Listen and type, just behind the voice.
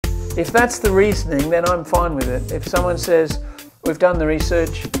If that's the reasoning, then I'm fine with it. If someone says, we've done the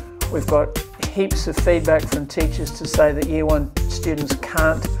research, we've got heaps of feedback from teachers to say that Year 1 students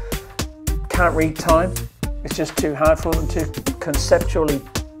can't read time, it's just too hard for them, conceptually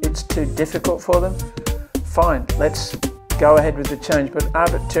it's too difficult for them, fine, let's go ahead with the change. But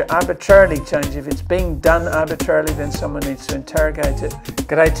to arbitrarily change, if it's being done arbitrarily, then someone needs to interrogate it.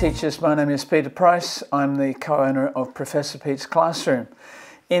 G'day teachers, my name is Peter Price. I'm the co-owner of Professor Pete's Classroom.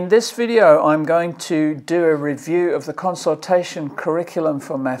 In this video, I'm going to do a review of the consultation curriculum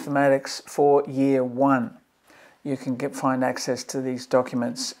for mathematics for Year 1. You can find access to these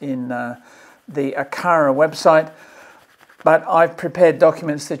documents in the ACARA website, but I've prepared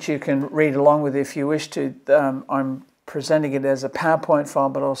documents that you can read along with if you wish to. I'm presenting it as a PowerPoint file,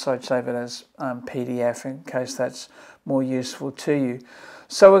 but also save it as PDF in case that's more useful to you.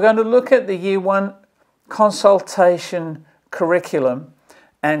 So we're going to look at the Year 1 consultation curriculum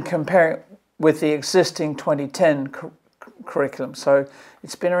and compare it with the existing 2010 curriculum. So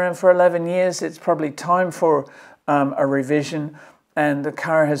it's been around for 11 years. It's probably time for a revision, and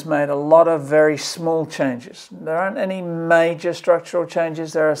ACARA has made a lot of very small changes. There aren't any major structural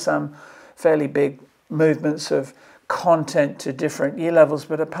changes. There are some fairly big movements of content to different year levels,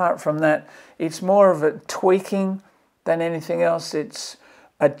 but apart from that, it's more of a tweaking than anything else. It's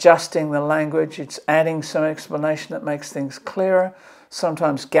adjusting the language. It's adding some explanation that makes things clearer.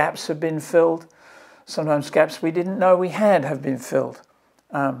 Sometimes gaps have been filled. Sometimes gaps we didn't know we had have been filled.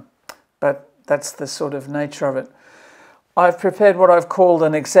 But that's the sort of nature of it. I've prepared what I've called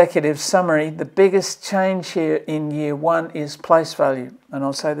an executive summary. The biggest change here in Year 1 is place value. And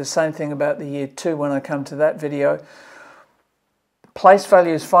I'll say the same thing about the Year 2 when I come to that video. Place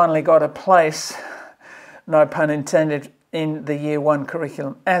value has finally got a place, no pun intended, in the Year 1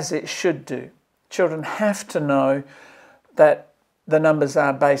 curriculum, as it should do. Children have to know that the numbers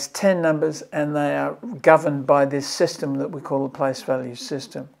are base 10 numbers and they are governed by this system that we call the place value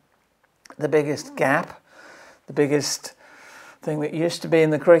system. The biggest gap, the biggest thing that used to be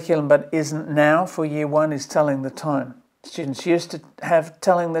in the curriculum but isn't now for Year 1 is telling the time. Students used to have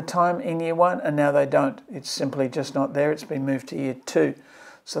telling the time in Year 1 and now they don't. It's simply just not there. It's been moved to Year 2.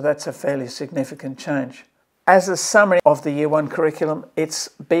 So that's a fairly significant change. As a summary of the Year 1 curriculum, it's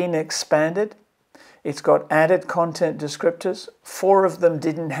been expanded. It's got added content descriptors. 4 of them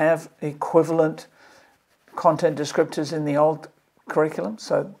didn't have equivalent content descriptors in the old curriculum,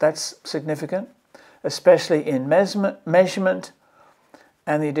 so that's significant, especially in measurement,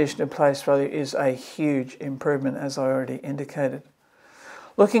 and the addition of place value is a huge improvement, as I already indicated.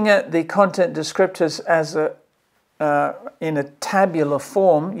 Looking at the content descriptors as in a tabular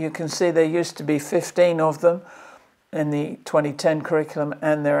form, you can see there used to be 15 of them in the 2010 curriculum,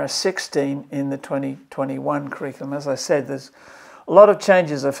 and there are 16 in the 2021 curriculum. As I said, there's a lot of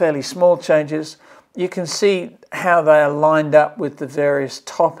changes, are fairly small changes. You can see how they are lined up with the various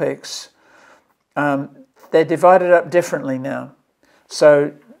topics. They're divided up differently now.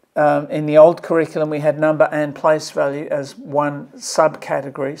 So in the old curriculum, we had number and place value as one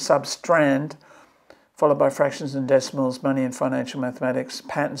subcategory, substrand, followed by fractions and decimals, money and financial mathematics,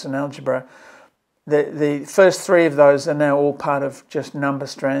 patterns and algebra. The first 3 of those are now all part of just number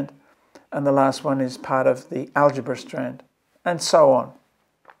strand, and the last one is part of the algebra strand, and so on.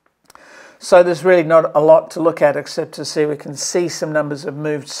 So there's really not a lot to look at except to see we can see some numbers have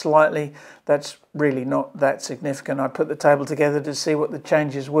moved slightly. That's really not that significant. I put the table together to see what the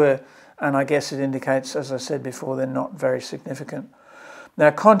changes were, and I guess it indicates, as I said before, they're not very significant. Now,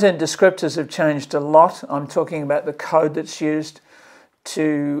 content descriptors have changed a lot. I'm talking about the code that's used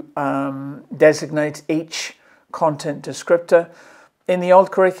to designate each content descriptor. In the old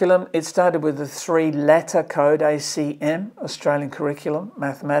curriculum, it started with the 3-letter code, ACM, Australian Curriculum,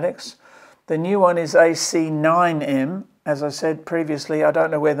 Mathematics. The new one is AC9M. As I said previously, I don't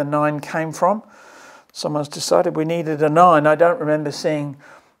know where the 9 came from. Someone's decided we needed a 9. I don't remember seeing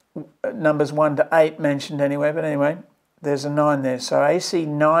numbers 1 to 8 mentioned anywhere, but anyway, there's a 9 there. So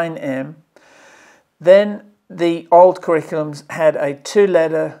AC9M. Then the old curriculums had a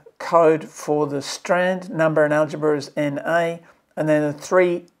 2-letter code for the strand, number and algebra is NA, and then a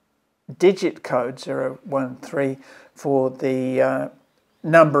 3-digit code, 0, 1, 3, for the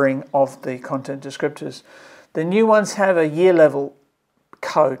numbering of the content descriptors. The new ones have a year level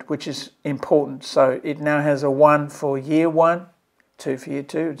code, which is important. So it now has a 1 for Year 1, 2 for Year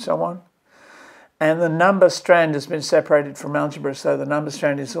 2, and so on. And the number strand has been separated from algebra, so the number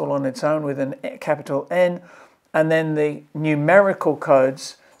strand is all on its own with a capital N. And then the numerical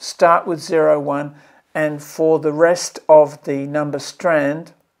codes start with 0, 1, and for the rest of the number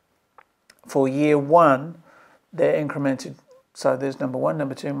strand, for Year 1, they're incremented So there's number 1,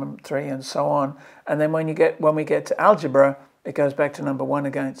 number 2, number 3, and so on. And then when we get to algebra, it goes back to number 1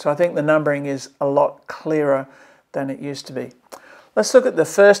 again. So I think the numbering is a lot clearer than it used to be. Let's look at the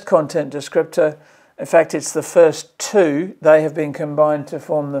first content descriptor. In fact, it's the first 2. They have been combined to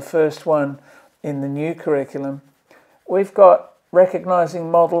form the first one in the new curriculum. We've got recognizing,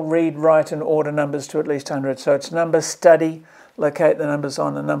 model, read, write, and order numbers to at least 100. So it's number, study, locate the numbers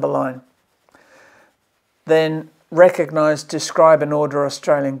on a number line. Then recognise, describe and order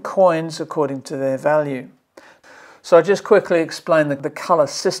Australian coins according to their value. So I'll just quickly explain the colour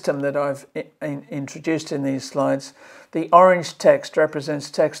system that I've introduced in these slides. The orange text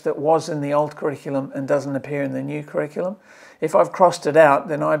represents text that was in the old curriculum and doesn't appear in the new curriculum. If I've crossed it out,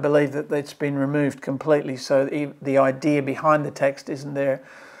 then I believe that it's been removed completely, so the idea behind the text isn't there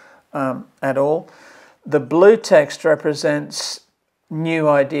at all. The blue text represents new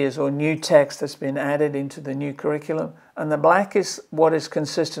ideas or new text that's been added into the new curriculum, and the black is what is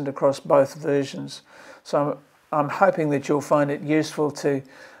consistent across both versions. So I'm hoping that you'll find it useful to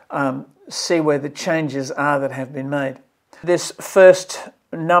see where the changes are that have been made. This first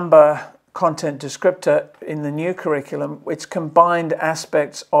number content descriptor in the new curriculum, it's combined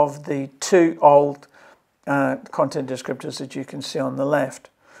aspects of the 2 old content descriptors that you can see on the left.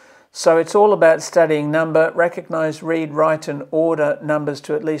 So it's all about studying number, recognise, read, write and order numbers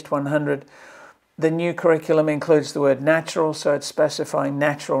to at least 100. The new curriculum includes the word natural, so it's specifying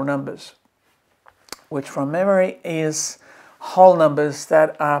natural numbers, which from memory is whole numbers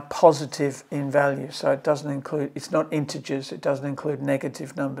that are positive in value. So it doesn't include, it's not integers, it doesn't include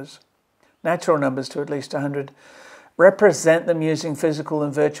negative numbers. Natural numbers to at least 100. Represent them using physical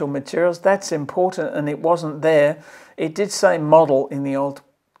and virtual materials. That's important, and it wasn't there. It did say model in the old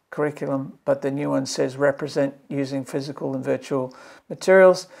curriculum, but the new one says represent using physical and virtual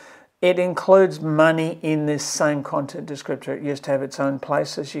materials. It includes money in this same content descriptor. It used to have its own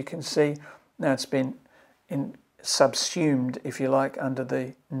place, as you can see. Now it's been subsumed, if you like, under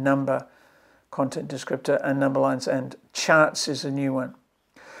the number content descriptor, and number lines and charts is a new one.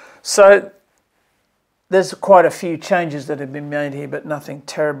 So there's quite a few changes that have been made here, but nothing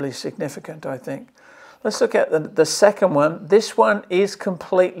terribly significant, I think. Let's look at the second one. This one is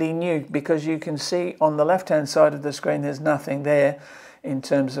completely new because you can see on the left-hand side of the screen there's nothing there in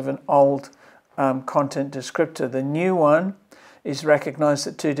terms of an old content descriptor. The new one is recognise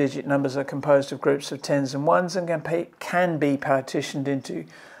that 2-digit numbers are composed of groups of 10s and 1s and can be partitioned into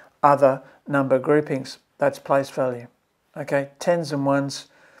other number groupings. That's place value. Okay, 10s and 1s,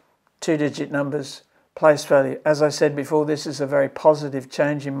 2-digit numbers, place value. As I said before, this is a very positive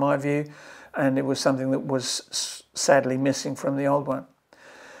change in my view, and it was something that was sadly missing from the old one.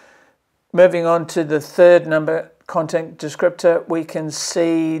 Moving on to the third number content descriptor, we can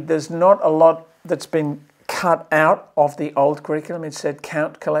see there's not a lot that's been cut out of the old curriculum. It said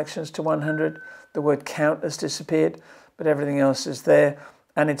count collections to 100. The word count has disappeared, but everything else is there,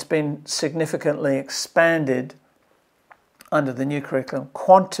 and it's been significantly expanded under the new curriculum.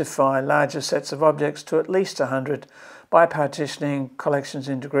 Quantify larger sets of objects to at least 100 by partitioning collections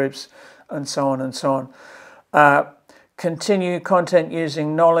into groups, and so on and so on. Continue content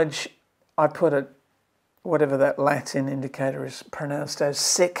using knowledge. I put it, whatever that Latin indicator is pronounced as,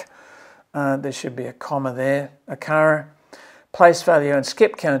 sick. There should be a comma there. ACARA. Place value and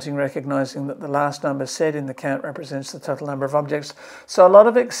skip counting, recognising that the last number said in the count represents the total number of objects. So a lot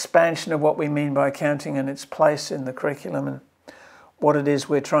of expansion of what we mean by counting and its place in the curriculum and what it is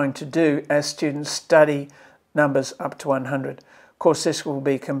we're trying to do as students study numbers up to 100. Of course, this will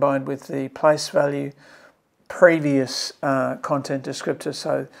be combined with the place value previous content descriptor.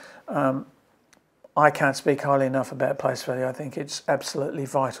 So I can't speak highly enough about place value. I think it's absolutely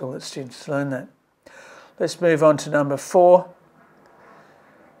vital that students learn that. Let's move on to number 4.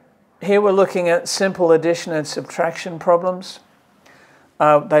 Here we're looking at simple addition and subtraction problems.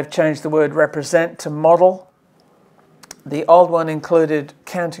 They've changed the word represent to model. The old one included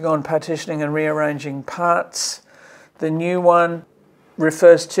counting on, partitioning and rearranging parts. The new one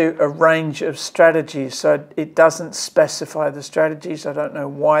refers to a range of strategies, so it doesn't specify the strategies. I don't know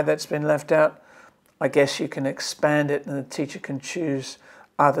why that's been left out. I guess you can expand it and the teacher can choose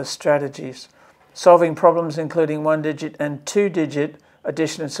other strategies. Solving problems including 1-digit and 2-digit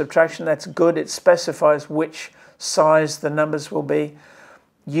addition and subtraction, that's good. It specifies which size the numbers will be.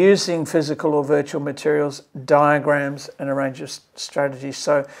 Using physical or virtual materials, diagrams and a range of strategies.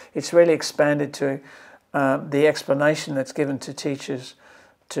 So it's really expanded to the explanation that's given to teachers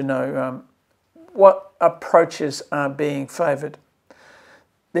to know what approaches are being favoured.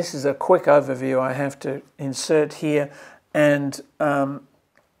 This is a quick overview I have to insert here, and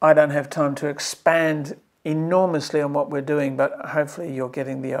I don't have time to expand enormously on what we're doing, but hopefully you're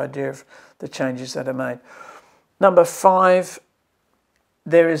getting the idea of the changes that are made. Number 5,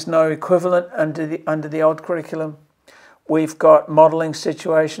 there is no equivalent under the old curriculum. We've got modelling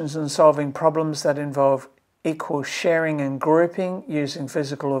situations and solving problems that involve equal sharing and grouping using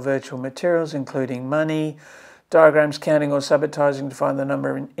physical or virtual materials, including money, diagrams, counting or subitizing to find the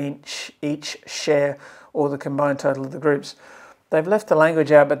number in each share or the combined total of the groups. They've left the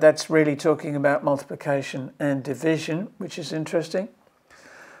language out, but that's really talking about multiplication and division, which is interesting.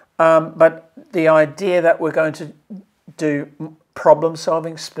 But the idea that we're going to do problem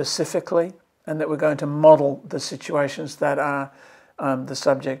solving specifically and that we're going to model the situations that are the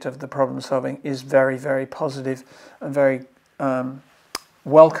subject of the problem solving is very, very positive and very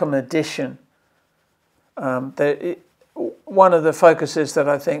welcome addition. One of the focuses that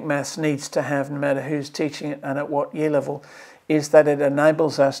I think maths needs to have, no matter who's teaching it and at what year level, is that it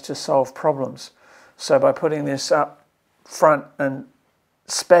enables us to solve problems. So by putting this up front and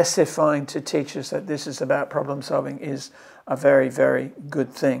specifying to teachers that this is about problem solving is a very, very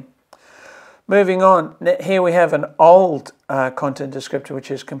good thing. Moving on, here we have an old content descriptor which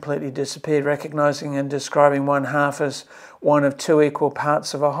has completely disappeared, recognising and describing one half as one of two equal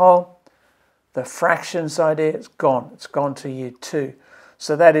parts of a whole. The fractions idea is gone. It's gone to year 2.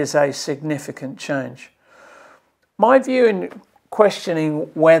 So that is a significant change. My view in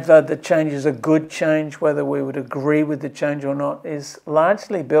questioning whether the change is a good change, whether we would agree with the change or not, is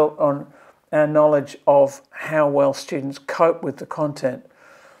largely built on our knowledge of how well students cope with the content.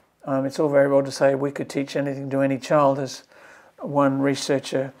 It's all very well to say we could teach anything to any child, as one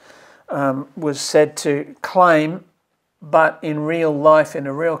researcher was said to claim, but in real life, in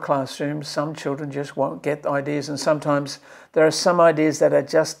a real classroom, some children just won't get the ideas, and sometimes there are some ideas that are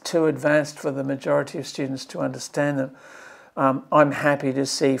just too advanced for the majority of students to understand them. I'm happy to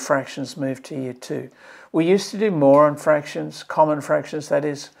see fractions move to year 2. We used to do more on fractions, common fractions that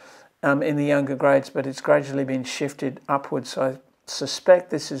is, in the younger grades, but it's gradually been shifted upwards, so I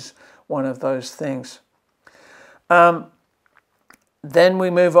suspect this is one of those things. Then we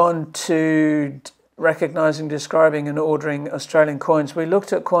move on to recognising, describing and ordering Australian coins. We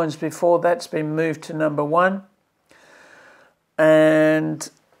looked at coins before. That's been moved to number 1. And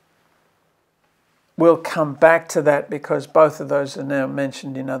we'll come back to that because both of those are now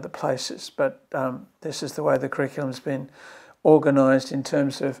mentioned in other places. But this is the way the curriculum's been organised in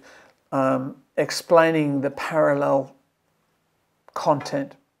terms of explaining the parallel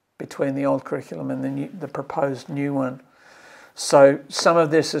content between the old curriculum and the proposed new one. So some of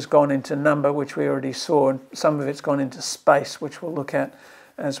this has gone into number, which we already saw, and some of it's gone into space, which we'll look at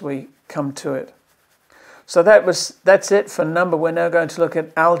as we come to it. So that's it for number. We're now going to look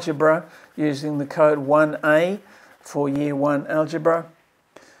at algebra using the code 1A for year 1 algebra.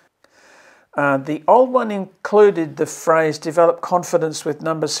 The old one included the phrase develop confidence with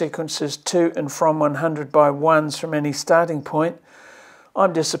number sequences to and from 100 by ones from any starting point.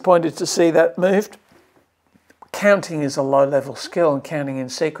 I'm disappointed to see that moved. Counting is a low-level skill, and counting in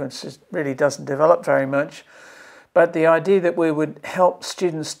sequences really doesn't develop very much. But the idea that we would help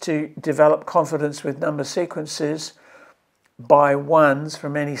students to develop confidence with number sequences by ones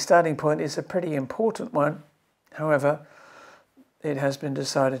from any starting point is a pretty important one. However, it has been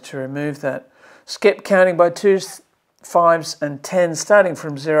decided to remove that. Skip counting by 2s, 5s and 10s starting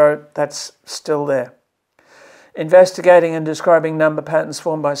from 0, that's still there. Investigating and describing number patterns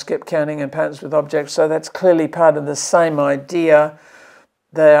formed by skip counting and patterns with objects. So that's clearly part of the same idea.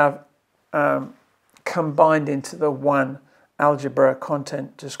 They are combined into the one algebra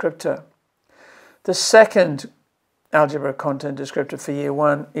content descriptor. The second algebra content descriptor for year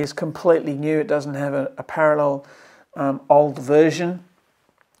 1 is completely new. It doesn't have a parallel old version.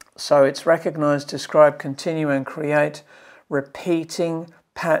 So it's recognize, describe, continue and create repeating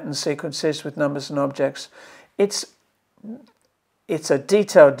pattern sequences with numbers and objects. It's a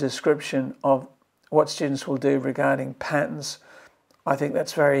detailed description of what students will do regarding patterns. I think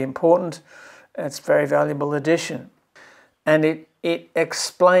that's very important. It's a very valuable addition. And it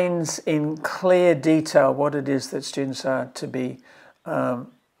explains in clear detail what it is that students are to be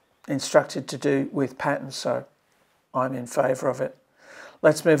instructed to do with patterns. So I'm in favour of it.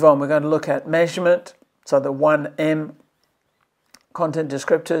 Let's move on. We're going to look at measurement. So the 1M content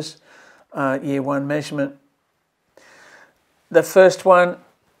descriptors, year 1 measurement. The first one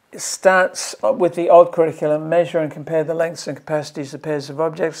starts with the old curriculum, measure and compare the lengths and capacities of pairs of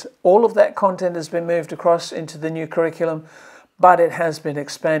objects. All of that content has been moved across into the new curriculum, but it has been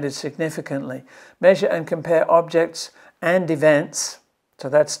expanded significantly. Measure and compare objects and events, so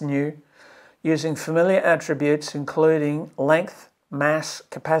that's new, using familiar attributes including length, mass,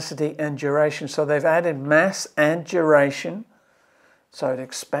 capacity and duration. So they've added mass and duration. So it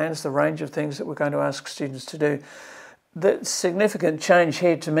expands the range of things that we're going to ask students to do. The significant change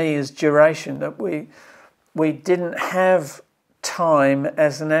here to me is duration, that we didn't have time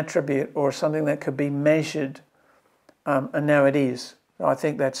as an attribute or something that could be measured, and now it is. I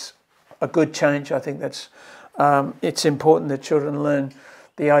think that's a good change. I think that's it's important that children learn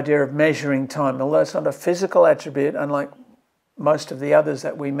the idea of measuring time. Although it's not a physical attribute, unlike most of the others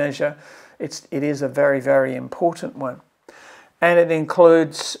that we measure, it is a very, very important one. And it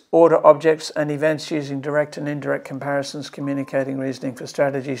includes order objects and events using direct and indirect comparisons, communicating reasoning for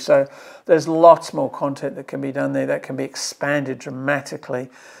strategy. So there's lots more content that can be done there that can be expanded dramatically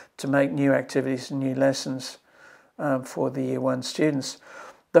to make new activities and new lessons for the Year 1 students.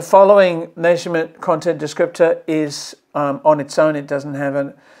 The following measurement content descriptor is on its own. It doesn't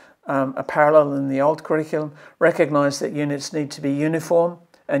have a parallel in the old curriculum. Recognise that units need to be uniform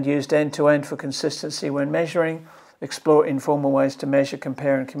and used end-to-end for consistency when measuring. Explore informal ways to measure,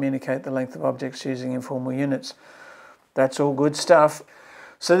 compare and communicate the length of objects using informal units. That's all good stuff.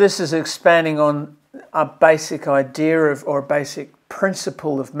 So this is expanding on a basic idea of, or a basic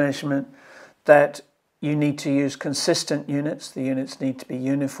principle of measurement, that you need to use consistent units. The units need to be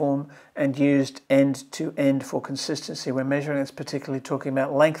uniform and used end to end for consistency when measuring. It's particularly talking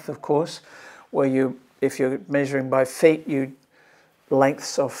about length, of course, where if you're measuring by feet,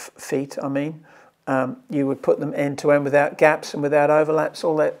 lengths of feet, you would put them end to end without gaps and without overlaps.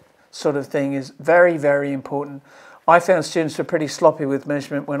 All that sort of thing is very, very important. I found students were pretty sloppy with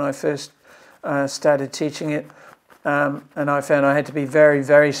measurement when I first started teaching it, and I found I had to be very,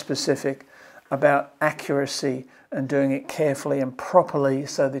 very specific about accuracy and doing it carefully and properly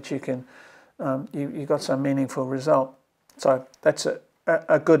so that you can you got some meaningful result. So that's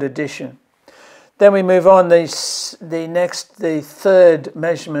a good addition. Then we move on. The third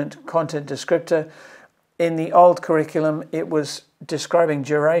measurement content descriptor. In the old curriculum, it was describing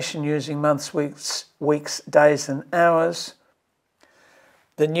duration using months, weeks, days and hours.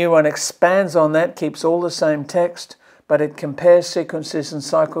 The new one expands on that, keeps all the same text, but it compares sequences and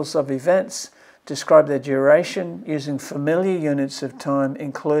cycles of events, describe their duration using familiar units of time,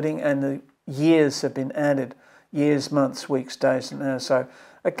 including, and the years have been added, years, months, weeks, days and hours. So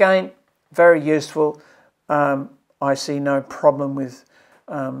again, very useful. I see no problem with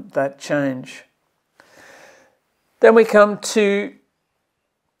that change. Then we come to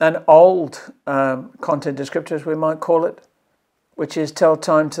an old content descriptor, as we might call it, which is tell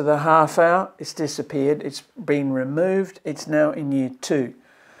time to the half hour. It's disappeared. It's been removed. It's now in Year 2.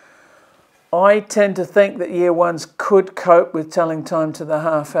 I tend to think that Year 1s could cope with telling time to the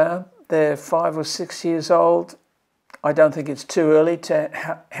half hour. They're 5 or 6 years old. I don't think it's too early to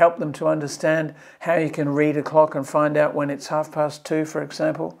help them to understand how you can read a clock and find out when it's 2:30, for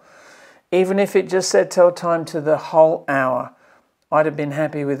example. Even if it just said tell time to the whole hour, I'd have been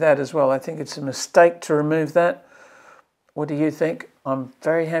happy with that as well. I think it's a mistake to remove that. What do you think? I'm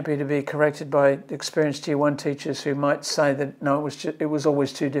very happy to be corrected by experienced Year 1 teachers who might say that, no, it was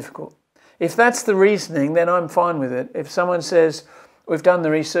always too difficult. If that's the reasoning, then I'm fine with it. If someone says, we've done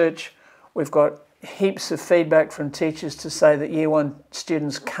the research, we've got heaps of feedback from teachers to say that Year 1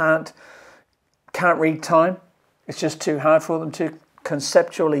 students can't read time, it's just too hard for them,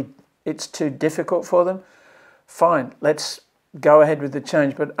 conceptually it's too difficult for them, fine, let's go ahead with the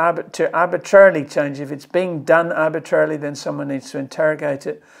change. But to arbitrarily change, if it's being done arbitrarily, then someone needs to interrogate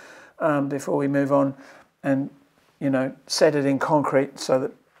it before we move on and set it in concrete so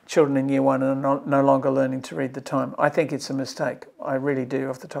that children in Year 1 are no longer learning to read the time. I think it's a mistake. I really do,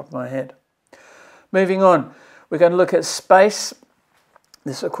 off the top of my head. Moving on, we're going to look at space.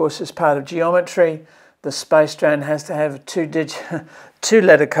 This, of course, is part of geometry. The space strand has to have a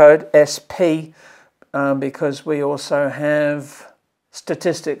two-letter code, SP, because we also have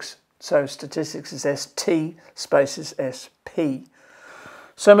statistics. So statistics is ST, space is SP.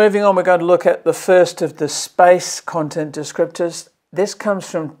 So moving on, we're going to look at the first of the space content descriptors. This comes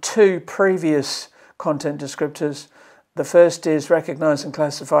from 2 previous content descriptors. The first is recognise and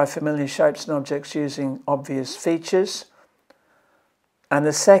classify familiar shapes and objects using obvious features. And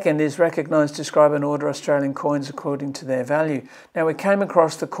the second is recognise, describe and order Australian coins according to their value. Now, we came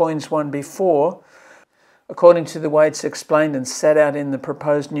across the coins one before. According to the way it's explained and set out in the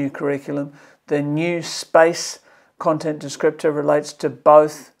proposed new curriculum, the new space content descriptor relates to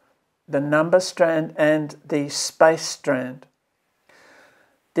both the number strand and the space strand.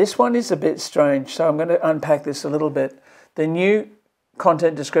 This one is a bit strange, so I'm going to unpack this a little bit. The new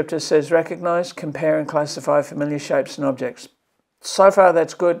content descriptor says recognise, compare and classify familiar shapes and objects. So far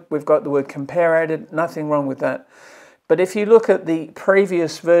that's good. We've got the word compare added, nothing wrong with that. But if you look at the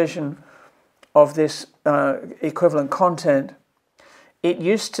previous version of this equivalent content, it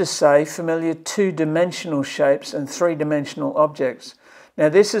used to say familiar two-dimensional shapes and three-dimensional objects. Now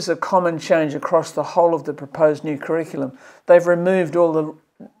this is a common change across the whole of the proposed new curriculum. They've removed all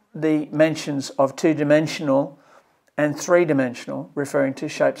the mentions of two-dimensional and three-dimensional, referring to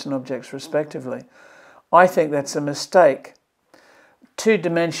shapes and objects respectively. I think that's a mistake.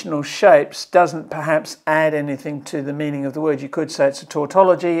 Two-dimensional shapes doesn't perhaps add anything to the meaning of the word. You could say it's a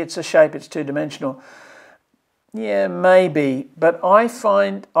tautology, it's a shape, it's two-dimensional. Yeah, maybe, but I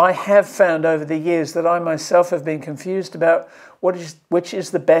have found over the years that I myself have been confused about which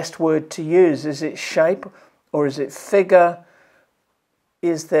is the best word to use. Is it shape or is it figure?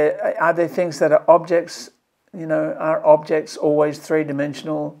 Are there things that are objects? You know, are objects always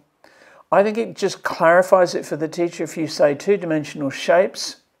three-dimensional? I think it just clarifies it for the teacher. If you say two-dimensional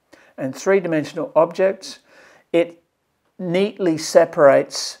shapes and three-dimensional objects, it neatly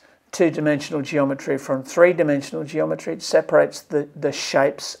separates two-dimensional geometry from three-dimensional geometry. It separates the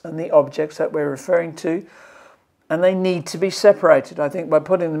shapes and the objects that we're referring to, and they need to be separated. I think by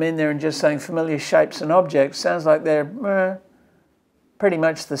putting them in there and just saying familiar shapes and objects sounds like they're pretty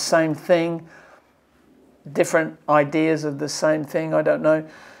much the same thing, different ideas of the same thing, I don't know.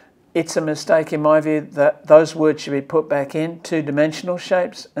 It's a mistake in my view that those words should be put back in, two-dimensional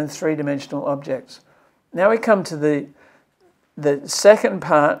shapes and three-dimensional objects. Now we come to the second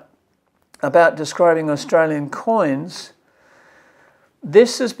part about describing Australian coins.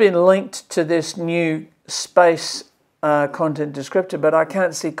 This has been linked to this new space content descriptor, but I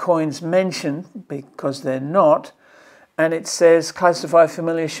can't see coins mentioned because they're not. And it says classify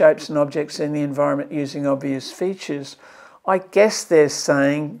familiar shapes and objects in the environment using obvious features. I guess they're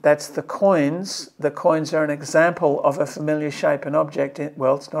saying that's the coins. The coins are an example of a familiar shape and object.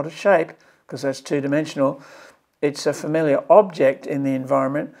 Well, it's not a shape because that's two-dimensional. It's a familiar object in the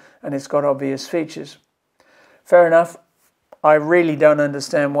environment and it's got obvious features. Fair enough. I really don't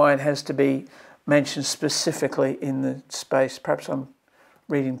understand why it has to be mentioned specifically in the space. Perhaps I'm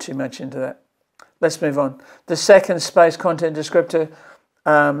reading too much into that. Let's move on. The second space content descriptor,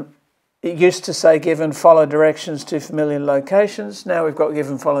 it used to say give and follow directions to familiar locations. Now we've got give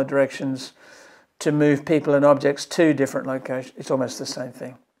and follow directions to move people and objects to different locations. It's almost the same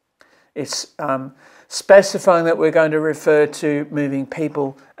thing. It's specifying that we're going to refer to moving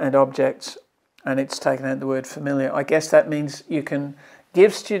people and objects, and it's taken out the word familiar. I guess that means you can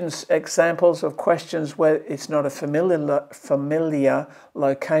give students examples of questions where it's not a familiar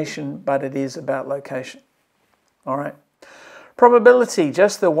location, but it is about location. All right. Probability,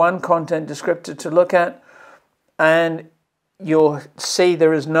 just the one content descriptor to look at, and you'll see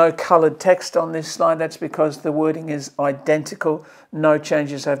there is no coloured text on this slide. That's because the wording is identical. No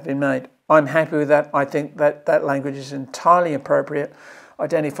changes have been made. I'm happy with that. I think that that language is entirely appropriate.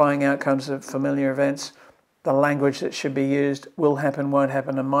 Identifying outcomes of familiar events, the language that should be used, will happen, won't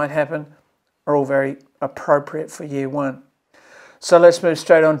happen, and might happen, are all very appropriate for year one. So let's move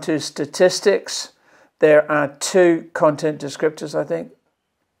straight on to statistics. There are two content descriptors, I think.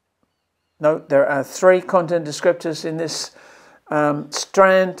 No, there are three content descriptors in this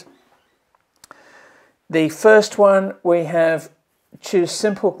strand. The first one, we have choose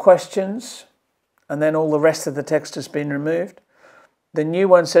simple questions, and then all the rest of the text has been removed. The new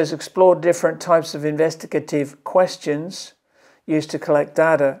one says explore different types of investigative questions used to collect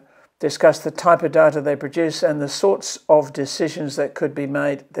data. Discuss the type of data they produce and the sorts of decisions that could be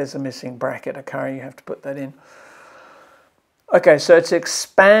made. There's a missing bracket, ACARA, you have to put that in. Okay, so it's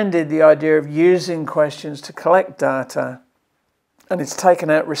expanded the idea of using questions to collect data, and it's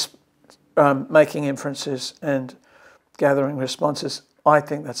taken out making inferences and gathering responses. I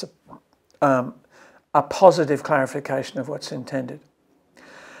think that's a positive clarification of what's intended.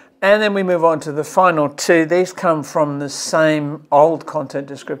 And then we move on to the final two. These come from the same old content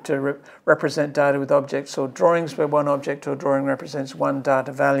descriptor, represent data with objects or drawings, where one object or drawing represents one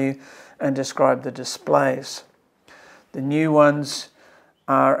data value, and describe the displays. The new ones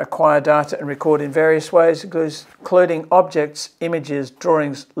are acquire data and record in various ways, including objects, images,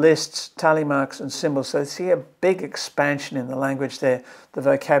 drawings, lists, tally marks, and symbols. So you see a big expansion in the language there, the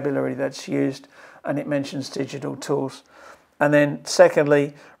vocabulary that's used, and it mentions digital tools. And then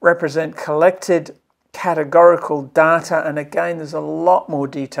secondly, represent collected categorical data. And again, there's a lot more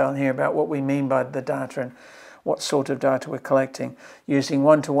detail here about what we mean by the data and what sort of data we're collecting. Using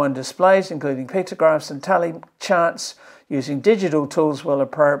one-to-one displays, including pictographs and tally charts. Using digital tools where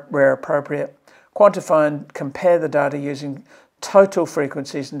appropriate. Quantify and compare the data using total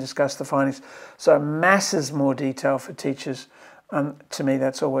frequencies and discuss the findings. So masses more detail for teachers. To me,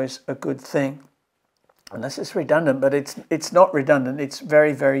 that's always a good thing. unless it's redundant, but it's not redundant. It's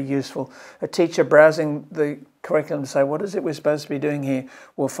very, very useful. A teacher browsing the curriculum to say, what is it we're supposed to be doing here,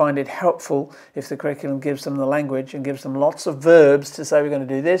 will find it helpful if the curriculum gives them the language and gives them lots of verbs to say we're going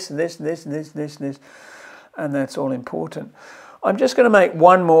to do this and this and this and this and this and this, and that's all important. I'm just going to make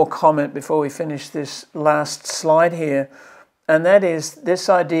one more comment before we finish this last slide here, and that is this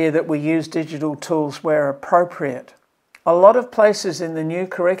idea that we use digital tools where appropriate. A lot of places in the new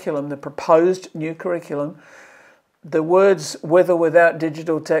curriculum, the proposed new curriculum, the words with or without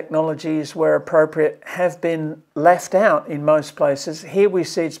digital technologies where appropriate have been left out in most places. Here we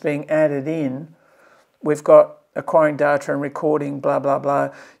see it's being added in. We've got acquiring data and recording, blah, blah, blah,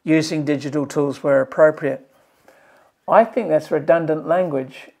 using digital tools where appropriate. I think that's redundant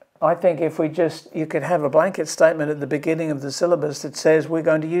language. I think if you could have a blanket statement at the beginning of the syllabus that says we're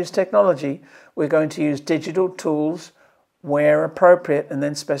going to use technology, we're going to use digital tools where appropriate, and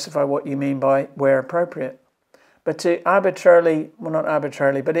then specify what you mean by where appropriate. But to arbitrarily, well, not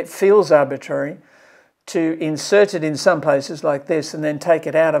arbitrarily, but it feels arbitrary to insert it in some places like this and then take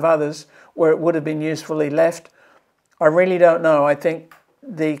it out of others where it would have been usefully left, I really don't know. I think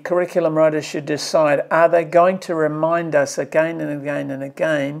the curriculum writers should decide, are they going to remind us again and again and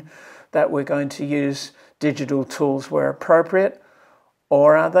again that we're going to use digital tools where appropriate,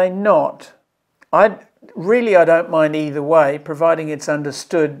 or are they not? I don't mind either way, providing it's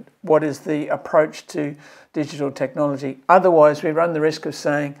understood what is the approach to digital technology. Otherwise, we run the risk of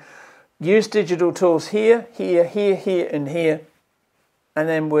saying, use digital tools here, here, here, here, and here, and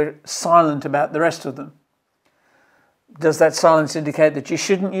then we're silent about the rest of them. Does that silence indicate that you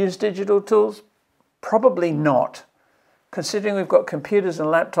shouldn't use digital tools? Probably not. Considering we've got computers and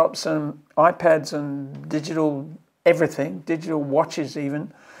laptops and iPads and digital everything, digital watches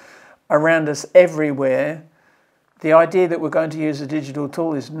even, around us everywhere, the idea that we're going to use a digital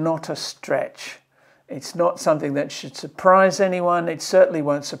tool is not a stretch. It's not something that should surprise anyone. It certainly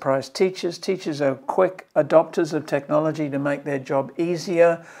won't surprise teachers. Teachers are quick adopters of technology to make their job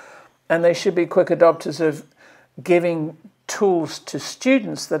easier, and they should be quick adopters of giving tools to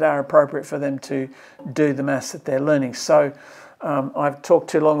students that are appropriate for them to do the maths that they're learning. So I've talked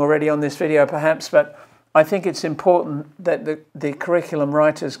too long already on this video perhaps, but I think it's important that the curriculum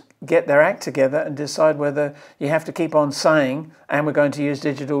writers get their act together and decide whether you have to keep on saying, and we're going to use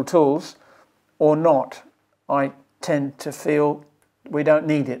digital tools, or not. I tend to feel we don't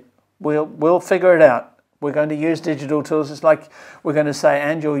need it. We'll figure it out. We're going to use digital tools. It's like we're going to say,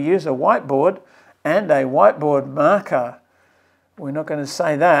 and you'll use a whiteboard and a whiteboard marker. We're not going to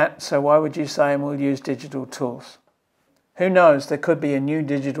say that, so why would you say, and we'll use digital tools? Who knows, there could be a new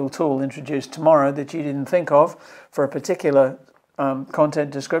digital tool introduced tomorrow that you didn't think of for a particular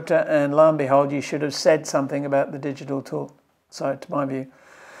content descriptor, and lo and behold, you should have said something about the digital tool. So to my view,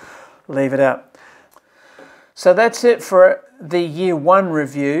 leave it out. So that's it for the Year 1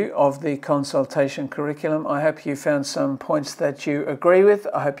 review of the consultation curriculum. I hope you found some points that you agree with.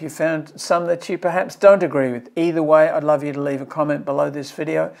 I hope you found some that you perhaps don't agree with. Either way, I'd love you to leave a comment below this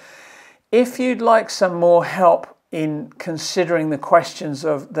video. If you'd like some more help in considering the questions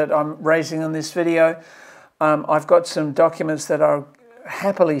that I'm raising on this video, I've got some documents that I'll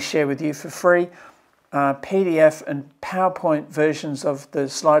happily share with you for free. PDF and PowerPoint versions of the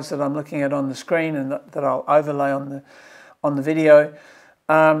slides that I'm looking at on the screen and that I'll overlay on the video,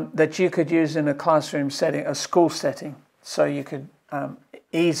 that you could use in a classroom setting, a school setting. So you could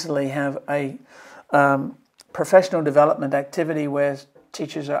easily have a professional development activity where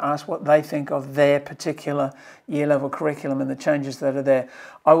teachers are asked what they think of their particular year level curriculum and the changes that are there.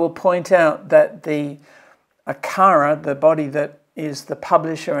 I will point out that the ACARA, the body that is the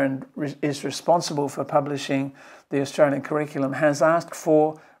publisher and is responsible for publishing the Australian curriculum, has asked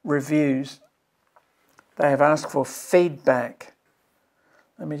for reviews. They have asked for feedback.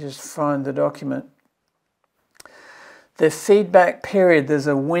 Let me just find the document. The feedback period, there's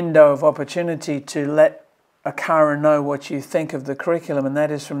a window of opportunity to let ACARA know what you think of the curriculum, and that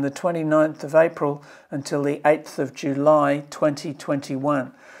is from the 29th of April until the 8th of July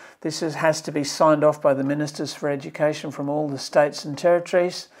 2021. This has to be signed off by the Ministers for Education from all the states and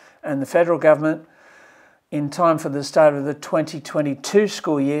territories and the federal government in time for the start of the 2022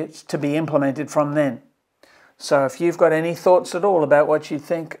 school year to be implemented from then. So if you've got any thoughts at all about what you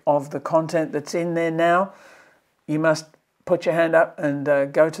think of the content that's in there now, you must put your hand up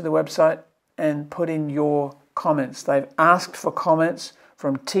and go to the website and put in your comments. They've asked for comments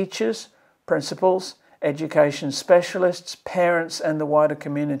from teachers, principals, education specialists, parents, and the wider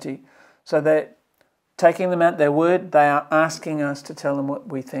community. So they're taking them at their word. They are asking us to tell them what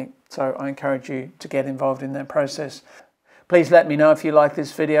we think. So I encourage you to get involved in that process. Please let me know if you like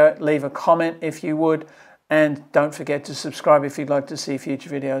this video. Leave a comment if you would. And don't forget to subscribe if you'd like to see future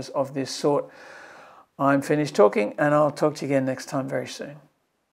videos of this sort. I'm finished talking, and I'll talk to you again next time very soon.